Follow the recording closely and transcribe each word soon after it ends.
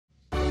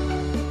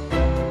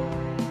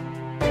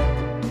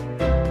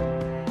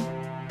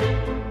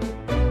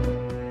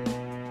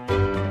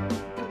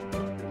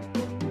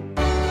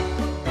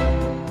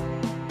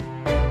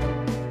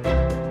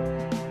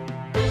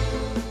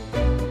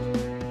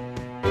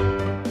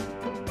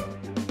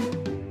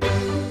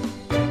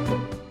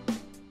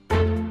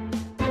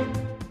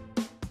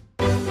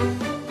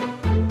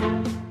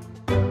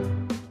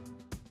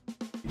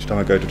time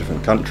I go to a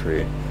different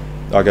country,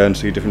 I go and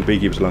see different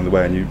beekeepers along the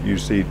way, and you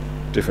see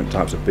different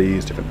types of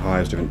bees, different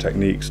hives, different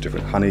techniques,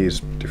 different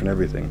honeys, different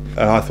everything.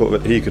 And I thought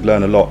that he could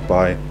learn a lot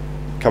by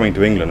coming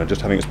to England and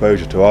just having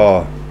exposure to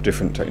our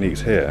different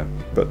techniques here.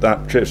 But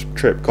that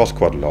trip cost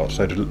quite a lot,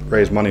 so to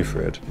raise money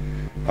for it,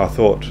 I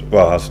thought,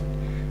 well, I was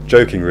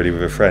joking really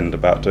with a friend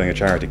about doing a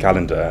charity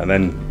calendar and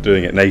then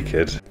doing it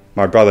naked.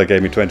 My brother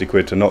gave me 20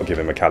 quid to not give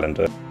him a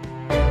calendar.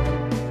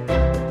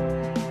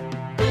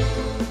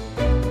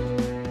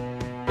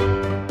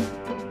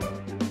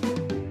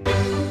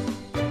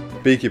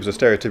 Beekeepers are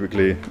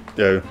stereotypically,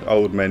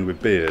 old men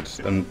with beards,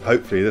 and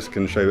hopefully this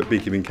can show that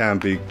beekeeping can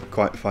be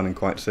quite fun and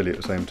quite silly at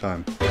the same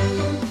time.